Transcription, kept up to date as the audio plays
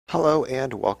Hello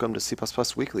and welcome to C++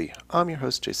 Weekly. I'm your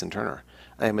host, Jason Turner.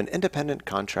 I am an independent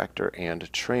contractor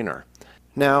and trainer.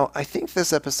 Now, I think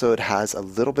this episode has a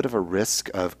little bit of a risk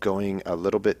of going a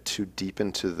little bit too deep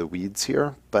into the weeds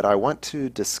here, but I want to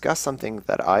discuss something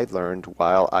that I learned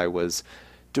while I was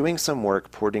doing some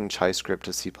work porting ChiScript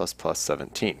to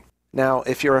C++17. Now,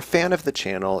 if you're a fan of the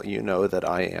channel, you know that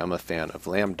I am a fan of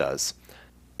Lambdas.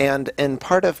 And in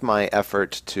part of my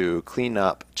effort to clean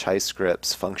up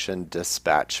ChiScript's function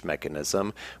dispatch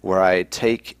mechanism, where I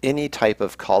take any type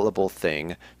of callable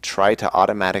thing, try to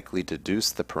automatically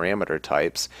deduce the parameter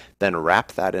types, then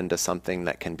wrap that into something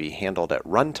that can be handled at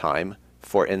runtime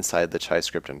for inside the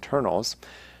ChiScript internals,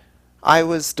 I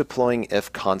was deploying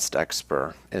if const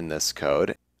expr in this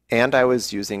code, and I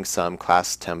was using some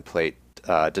class template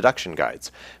deduction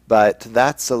guides. But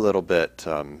that's a little bit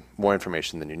more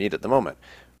information than you need at the moment.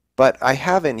 But I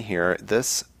have in here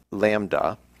this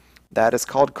lambda that is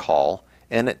called call,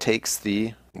 and it takes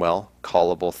the, well,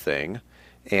 callable thing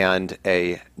and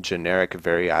a generic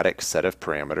variadic set of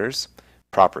parameters,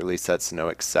 properly sets no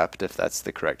except if that's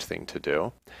the correct thing to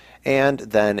do, and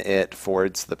then it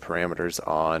forwards the parameters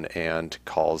on and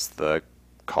calls the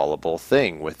callable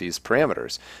thing with these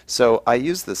parameters. So I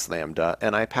use this lambda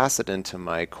and I pass it into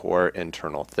my core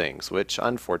internal things, which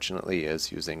unfortunately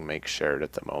is using make shared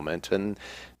at the moment, and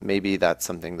maybe that's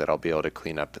something that I'll be able to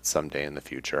clean up at some day in the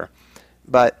future.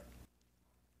 But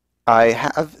I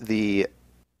have the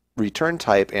return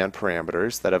type and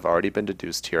parameters that have already been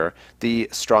deduced here, the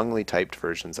strongly typed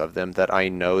versions of them that I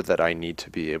know that I need to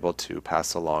be able to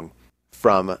pass along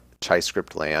from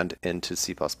ChiScript land into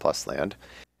C++ land.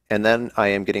 And then I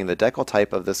am getting the decal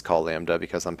type of this call lambda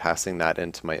because I'm passing that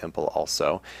into my impl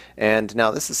also. And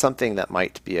now this is something that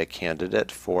might be a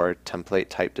candidate for template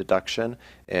type deduction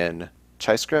in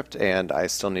ChiScript, and I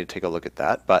still need to take a look at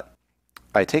that. But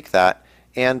I take that,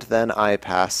 and then I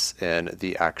pass in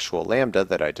the actual lambda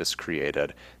that I just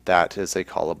created. That is a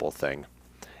callable thing.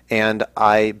 And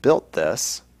I built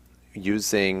this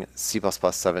using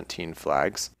C++17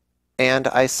 flags, and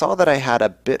I saw that I had a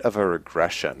bit of a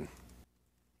regression.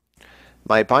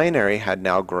 My binary had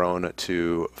now grown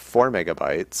to 4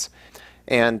 megabytes,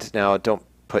 and now don't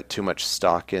put too much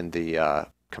stock in the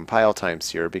compile times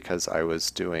here because I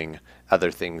was doing other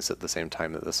things at the same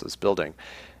time that this was building.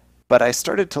 But I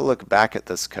started to look back at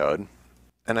this code,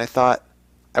 and I thought,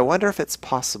 I wonder if it's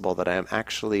possible that I am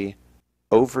actually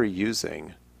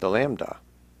overusing the lambda.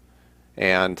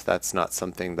 And that's not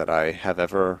something that I have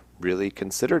ever really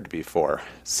considered before.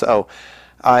 So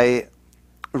I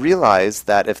realize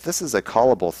that if this is a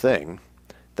callable thing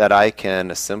that I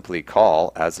can simply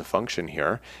call as a function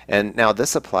here, and now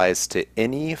this applies to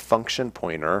any function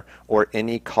pointer or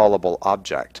any callable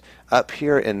object. Up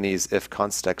here in these if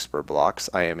const expr blocks,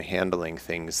 I am handling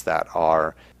things that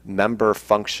are member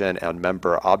function and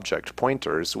member object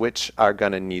pointers, which are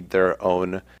going to need their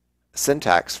own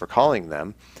syntax for calling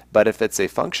them. But if it's a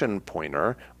function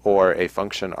pointer or a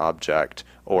function object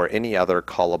or any other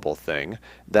callable thing,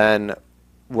 then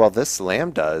well, this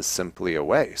lambda is simply a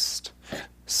waste.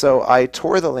 So I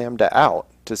tore the lambda out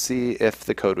to see if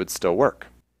the code would still work.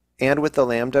 And with the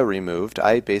lambda removed,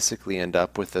 I basically end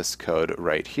up with this code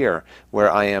right here, where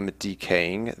I am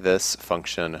decaying this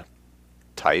function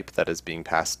type that is being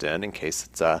passed in case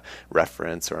it's a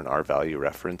reference or an R-value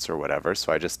reference or whatever.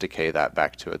 So I just decay that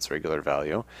back to its regular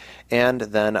value. And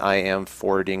then I am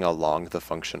forwarding along the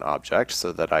function object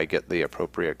so that I get the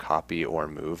appropriate copy or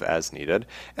move as needed.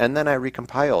 And then I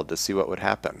recompiled to see what would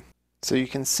happen. So you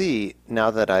can see,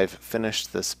 now that I've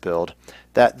finished this build,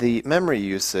 that the memory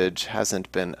usage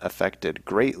hasn't been affected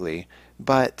greatly,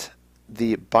 but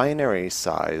the binary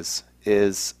size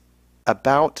is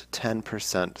about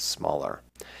 10% smaller.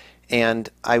 And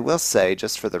I will say,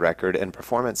 just for the record, in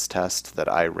performance test that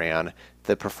I ran,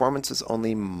 the performance is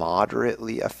only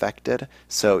moderately affected.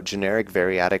 So generic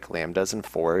variadic lambdas and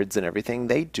forwards and everything,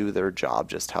 they do their job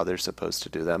just how they're supposed to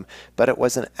do them. But it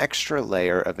was an extra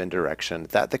layer of indirection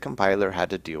that the compiler had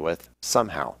to deal with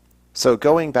somehow. So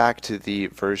going back to the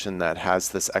version that has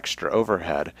this extra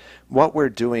overhead, what we're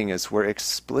doing is we're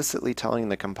explicitly telling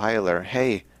the compiler,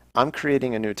 hey, I'm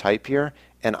creating a new type here,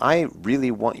 and I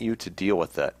really want you to deal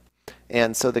with it.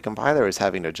 And so the compiler is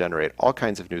having to generate all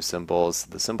kinds of new symbols.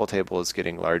 The symbol table is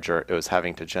getting larger. It was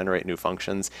having to generate new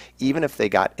functions, even if they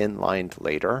got inlined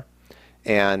later.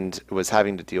 And it was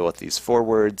having to deal with these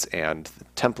forwards and the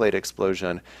template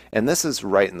explosion. And this is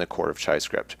right in the core of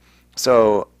ChiScript.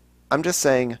 So I'm just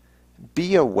saying,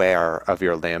 be aware of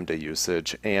your lambda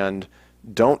usage and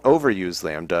don't overuse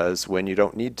lambdas when you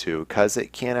don't need to, because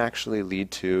it can actually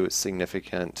lead to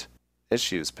significant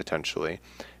issues potentially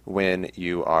when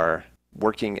you are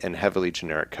working in heavily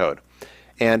generic code.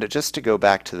 And just to go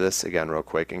back to this again real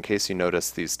quick, in case you notice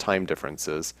these time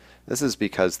differences, this is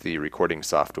because the recording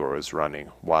software was running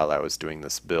while I was doing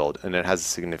this build, and it has a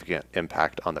significant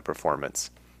impact on the performance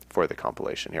for the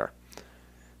compilation here.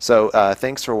 So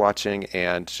thanks for watching,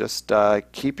 and just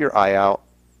keep your eye out.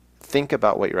 Think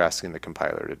about what you're asking the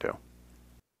compiler to do.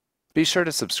 Be sure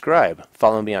to subscribe,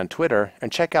 follow me on Twitter,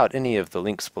 and check out any of the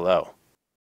links below.